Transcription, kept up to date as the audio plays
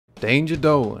Danger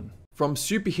Dolan. From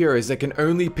superheroes that can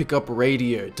only pick up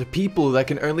radio to people that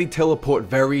can only teleport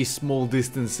very small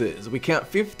distances, we count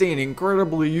 15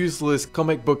 incredibly useless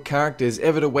comic book characters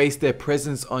ever to waste their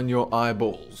presence on your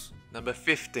eyeballs. Number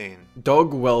 15.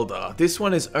 Dog Welder. This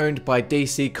one is owned by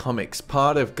DC Comics,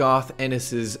 part of Garth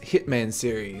Ennis's Hitman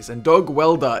series, and Dog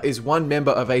Welder is one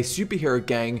member of a superhero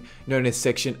gang known as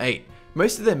Section 8.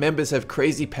 Most of their members have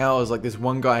crazy powers, like this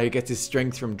one guy who gets his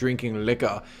strength from drinking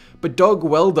liquor, but Dog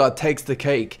Welder takes the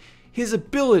cake. His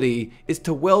ability is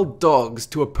to weld dogs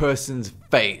to a person's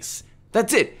face.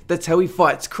 That's it, that's how he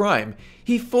fights crime.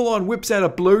 He full on whips out a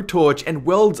blowtorch and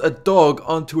welds a dog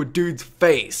onto a dude's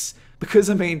face. Because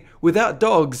I mean, without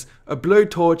dogs, a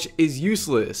blowtorch is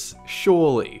useless,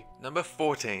 surely. Number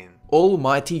 14.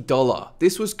 Almighty Dollar.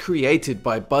 This was created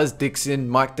by Buzz Dixon,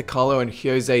 Mike DiCarlo and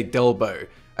Jose Delbo.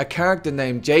 A character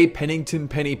named Jay Pennington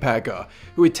Pennypacker,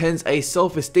 who attends a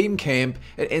self-esteem camp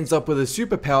and ends up with a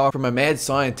superpower from a mad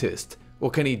scientist.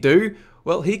 What can he do?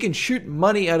 Well, he can shoot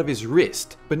money out of his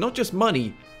wrist, but not just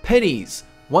money, pennies,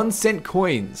 1-cent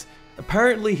coins.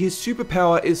 Apparently his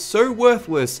superpower is so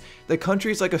worthless that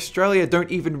countries like Australia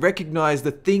don't even recognize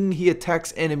the thing he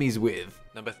attacks enemies with.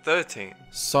 Number 13.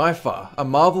 Cypher, a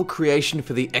Marvel creation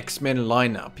for the X-Men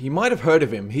lineup. You might have heard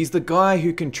of him, he's the guy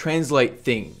who can translate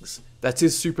things. That's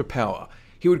his superpower.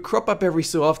 He would crop up every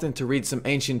so often to read some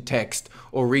ancient text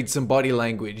or read some body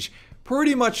language.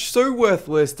 Pretty much so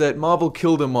worthless that Marvel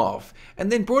killed him off,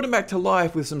 and then brought him back to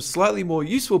life with some slightly more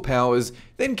useful powers,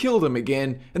 then killed him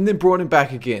again, and then brought him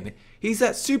back again. He's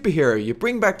that superhero you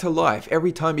bring back to life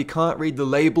every time you can't read the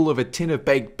label of a tin of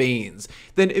baked beans,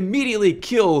 then immediately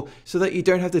kill so that you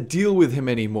don't have to deal with him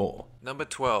anymore. Number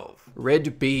 12.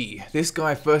 Red Bee. This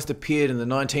guy first appeared in the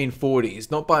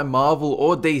 1940s, not by Marvel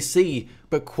or DC,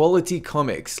 but Quality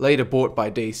Comics, later bought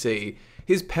by DC.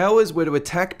 His powers were to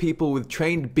attack people with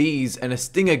trained bees and a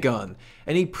stinger gun,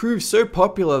 and he proved so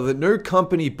popular that no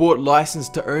company bought license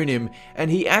to own him, and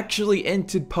he actually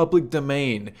entered public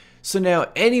domain. So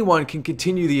now anyone can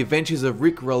continue the adventures of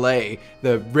Rick Relay,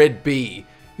 the Red Bee.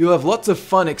 You'll have lots of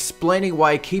fun explaining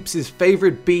why he keeps his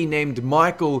favorite bee named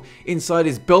Michael inside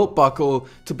his belt buckle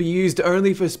to be used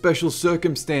only for special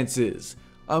circumstances.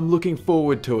 I'm looking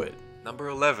forward to it. Number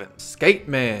 11. Skate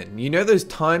Man. You know those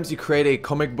times you create a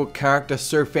comic book character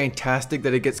so fantastic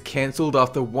that it gets cancelled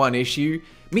after one issue?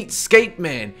 Meet Skate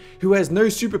Man, who has no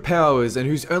superpowers and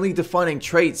whose only defining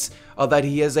traits are that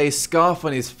he has a scarf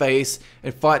on his face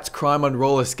and fights crime on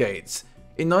roller skates.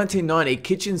 In 1990,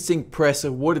 Kitchen Sink Press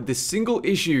awarded this single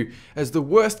issue as the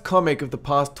worst comic of the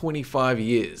past 25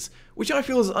 years, which I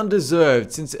feel is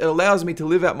undeserved since it allows me to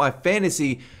live out my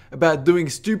fantasy about doing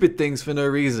stupid things for no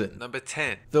reason. Number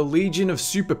 10. The Legion of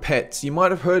Super Pets. You might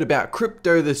have heard about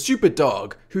Krypto the Super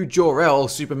Dog, who Jor-El,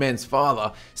 Superman's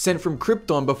father, sent from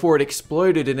Krypton before it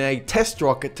exploded in a test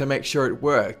rocket to make sure it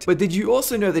worked. But did you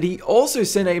also know that he also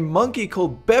sent a monkey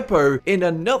called Beppo in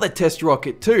another test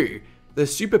rocket too? The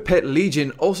Super Pet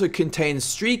Legion also contains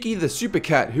Streaky the Super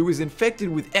Cat, who is infected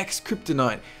with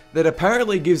X-Kryptonite that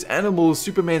apparently gives animals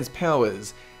Superman's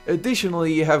powers.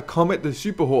 Additionally, you have Comet the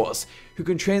Super Horse, who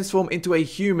can transform into a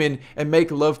human and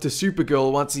make love to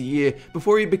Supergirl once a year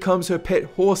before he becomes her pet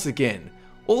horse again.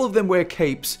 All of them wear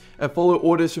capes and follow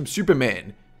orders from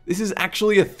Superman. This is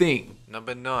actually a thing.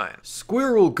 Number 9.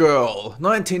 Squirrel Girl,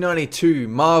 1992,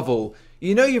 Marvel.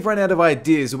 You know you've run out of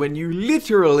ideas when you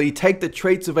literally take the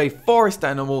traits of a forest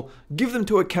animal, give them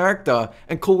to a character,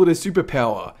 and call it a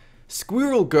superpower.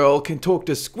 Squirrel Girl can talk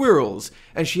to squirrels,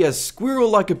 and she has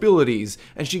squirrel-like abilities,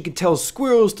 and she can tell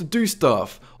squirrels to do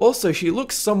stuff. Also, she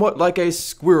looks somewhat like a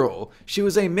squirrel. She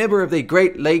was a member of the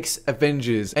Great Lakes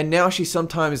Avengers, and now she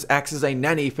sometimes acts as a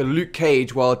nanny for Luke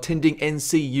Cage while attending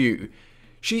NCU.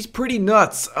 She's pretty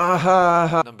nuts,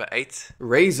 aha. Number 8.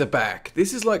 Razorback.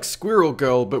 This is like Squirrel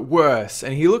Girl, but worse,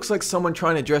 and he looks like someone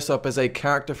trying to dress up as a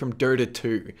character from Dota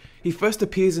 2. He first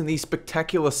appears in the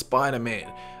Spectacular Spider-Man,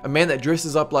 a man that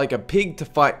dresses up like a pig to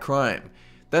fight crime.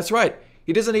 That's right,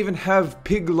 he doesn't even have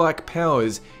pig-like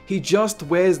powers, he just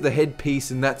wears the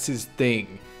headpiece and that's his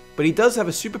thing. But he does have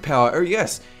a superpower, oh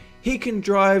yes, he can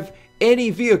drive any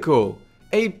vehicle.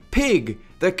 A pig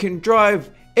that can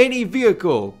drive any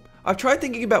vehicle. I've tried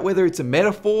thinking about whether it's a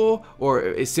metaphor or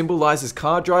it symbolizes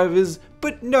car drivers,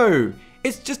 but no,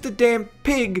 it's just a damn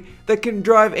pig that can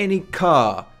drive any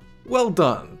car. Well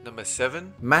done. Number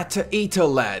 7. Matter-Eater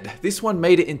Lad. This one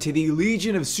made it into the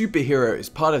Legion of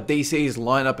Superheroes, part of DC's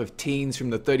lineup of teens from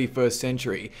the 31st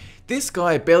century. This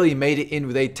guy barely made it in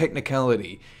with a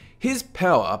technicality. His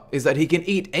power is that he can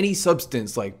eat any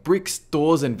substance like bricks,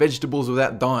 doors, and vegetables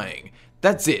without dying.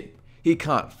 That's it. He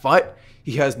can't fight.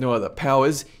 He has no other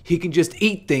powers, he can just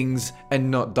eat things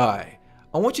and not die.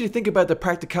 I want you to think about the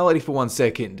practicality for 1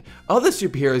 second. Other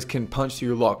superheroes can punch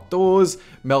through locked doors,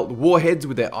 melt warheads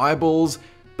with their eyeballs,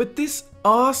 but this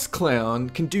ass clown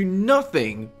can do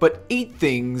nothing but eat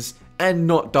things and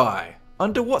not die.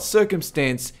 Under what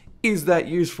circumstance is that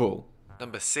useful?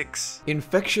 Number 6.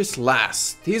 Infectious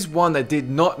Lass. Here's one that did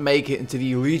not make it into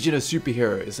the Legion of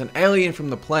Superheroes, an alien from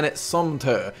the planet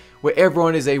Somter, where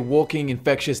everyone is a walking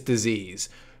infectious disease.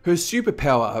 Her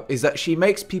superpower is that she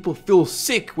makes people feel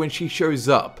sick when she shows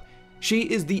up. She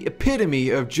is the epitome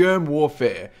of germ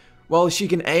warfare. While she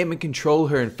can aim and control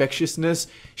her infectiousness,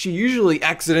 she usually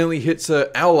accidentally hits her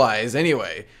allies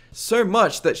anyway. So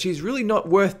much that she's really not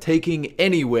worth taking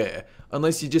anywhere,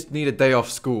 unless you just need a day off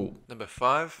school. Number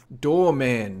 5.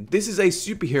 Doorman. This is a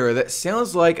superhero that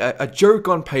sounds like a joke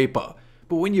on paper,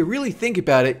 but when you really think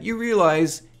about it, you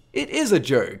realize it is a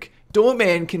joke.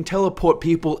 Doorman can teleport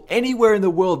people anywhere in the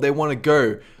world they want to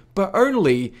go, but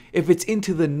only if it's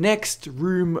into the next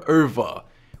room over,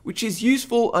 which is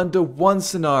useful under one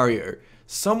scenario.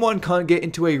 Someone can't get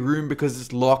into a room because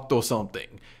it's locked or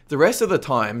something. The rest of the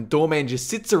time, Doorman just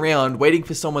sits around waiting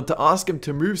for someone to ask him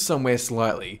to move somewhere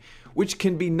slightly, which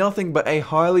can be nothing but a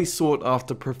highly sought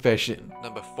after profession.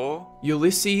 Number 4.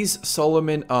 Ulysses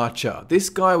Solomon Archer. This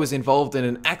guy was involved in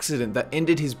an accident that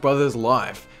ended his brother's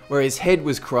life, where his head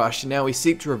was crushed and now he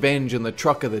seeks revenge on the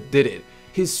trucker that did it.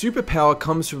 His superpower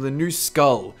comes from the new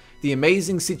skull, the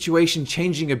amazing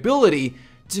situation-changing ability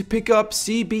to pick up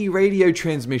CB radio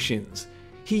transmissions.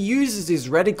 He uses his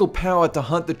radical power to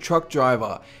hunt the truck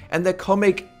driver, and the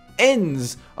comic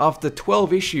ends after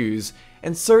 12 issues,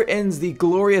 and so ends the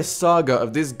glorious saga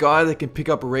of this guy that can pick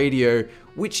up a radio,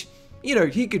 which, you know,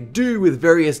 he could do with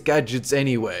various gadgets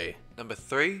anyway. Number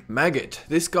 3. Maggot.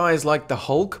 This guy is like the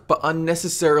Hulk, but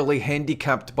unnecessarily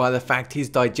handicapped by the fact his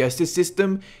digestive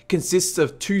system consists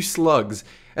of 2 slugs,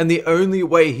 and the only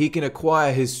way he can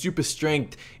acquire his super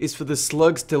strength is for the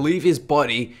slugs to leave his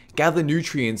body, gather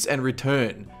nutrients, and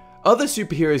return. Other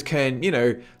superheroes can, you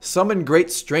know, summon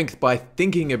great strength by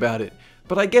thinking about it,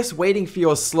 but I guess waiting for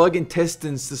your slug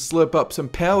intestines to slurp up some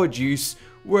power juice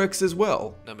works as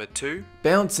well. Number 2.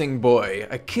 Bouncing Boy,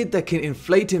 a kid that can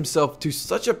inflate himself to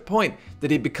such a point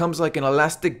that he becomes like an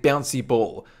elastic bouncy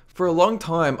ball. For a long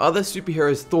time, other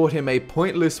superheroes thought him a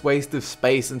pointless waste of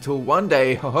space until one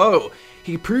day,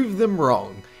 he proved them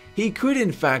wrong. He could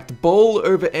in fact bowl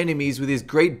over enemies with his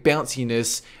great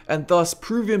bounciness and thus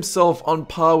prove himself on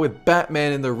par with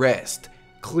Batman and the rest.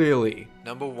 Clearly.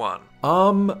 Number 1.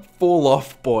 Arm Fall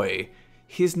Off Boy.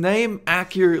 His name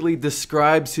accurately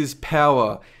describes his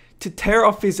power, to tear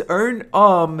off his own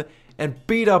arm and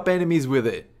beat up enemies with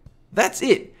it. That's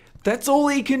it. That's all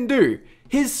he can do.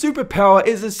 His superpower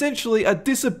is essentially a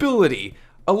disability.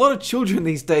 A lot of children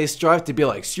these days strive to be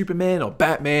like Superman or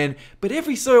Batman, but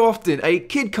every so often a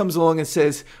kid comes along and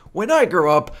says, "When I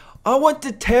grow up, I want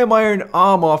to tear my own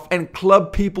arm off and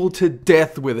club people to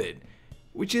death with it."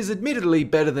 Which is admittedly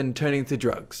better than turning to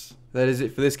drugs. That is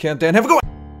it for this countdown. Have a good one!